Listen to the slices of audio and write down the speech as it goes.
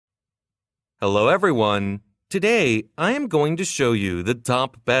Hello everyone! Today, I am going to show you the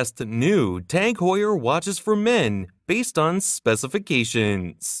top best new TAG Heuer watches for men based on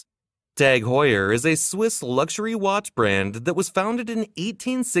specifications. TAG Heuer is a Swiss luxury watch brand that was founded in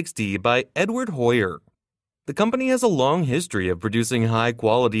 1860 by Edward Heuer. The company has a long history of producing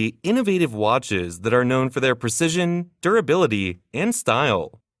high-quality, innovative watches that are known for their precision, durability, and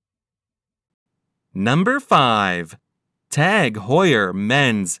style. Number 5. TAG Heuer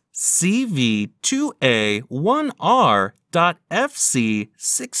Men's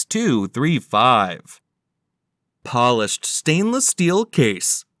CV2A1R.FC6235. Polished stainless steel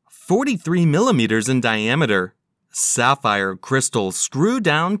case, 43 mm in diameter, sapphire crystal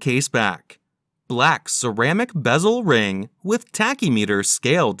screw-down case back, black ceramic bezel ring with tachymeter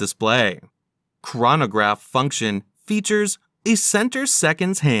scale display. Chronograph function features a center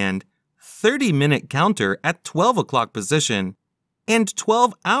seconds hand, 30-minute counter at 12 o'clock position, and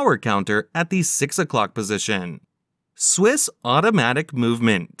 12-hour counter at the 6 o'clock position. Swiss automatic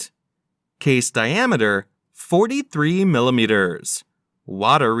movement. Case diameter 43 mm.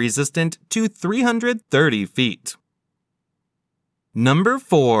 Water resistant to 330 feet. Number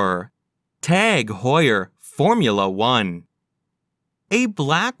 4. TAG Heuer Formula 1. A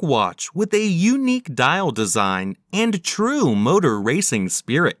black watch with a unique dial design and true motor racing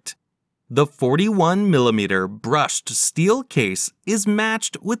spirit. The 41 mm brushed steel case is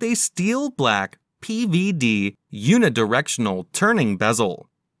matched with a steel black PVD unidirectional turning bezel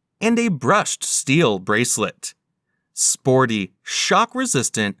and a brushed steel bracelet. Sporty,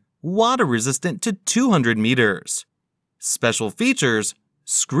 shock-resistant, water-resistant to 200 meters. Special features: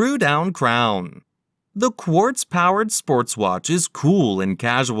 screw-down crown. The quartz-powered sports watch is cool and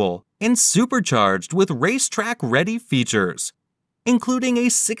casual and supercharged with racetrack-ready features, including a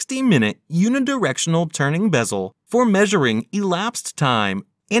 60-minute unidirectional turning bezel for measuring elapsed time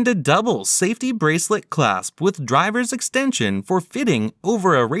and a double safety bracelet clasp with driver's extension for fitting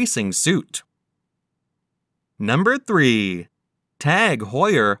over a racing suit. Number 3. TAG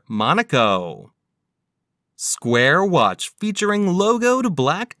Heuer Monaco. Square watch featuring logoed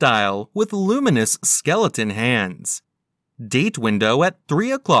black dial with luminous skeleton hands. Date window at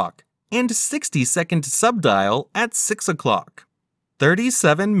 3 o'clock and 60-second subdial at 6 o'clock.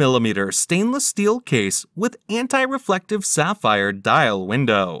 37 mm stainless steel case with anti-reflective sapphire dial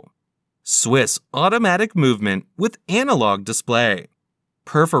window. Swiss automatic movement with analog display.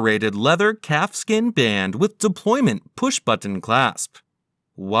 Perforated leather calfskin band with deployment push-button clasp.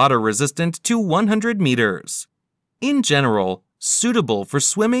 Water resistant to 100 meters. In general, suitable for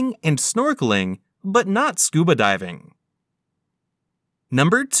swimming and snorkeling, but not scuba diving.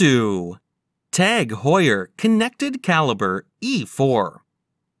 Number 2. TAG Heuer Connected Calibre E4.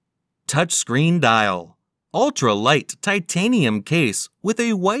 Touchscreen dial. Ultra-light titanium case with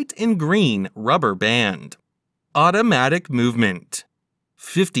a white and green rubber band. Automatic movement.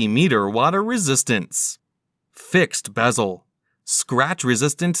 50-meter water resistance. Fixed bezel.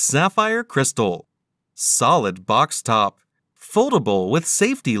 Scratch-resistant sapphire crystal. Solid box top. Foldable with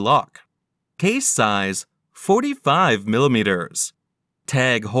safety lock. Case size 45 mm.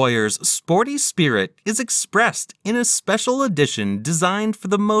 TAG Heuer's sporty spirit is expressed in a special edition designed for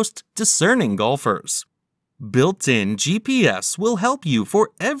the most discerning golfers. Built-in GPS will help you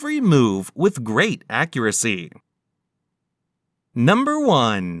for every move with great accuracy. Number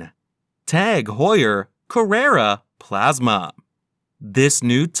 1. TAG Heuer Carrera Plasma. This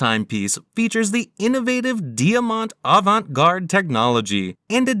new timepiece features the innovative Diamant avant-garde technology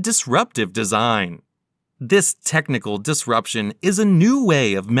and a disruptive design. This technical disruption is a new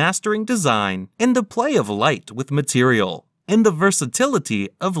way of mastering design and the play of light with material, and the versatility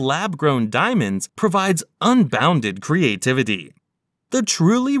of lab-grown diamonds provides unbounded creativity. The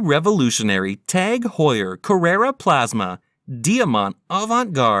truly revolutionary TAG Heuer Carrera Plasma Diamant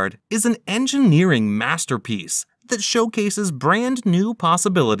Avant-Garde is an engineering masterpiece that showcases brand new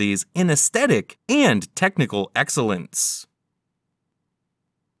possibilities in aesthetic and technical excellence.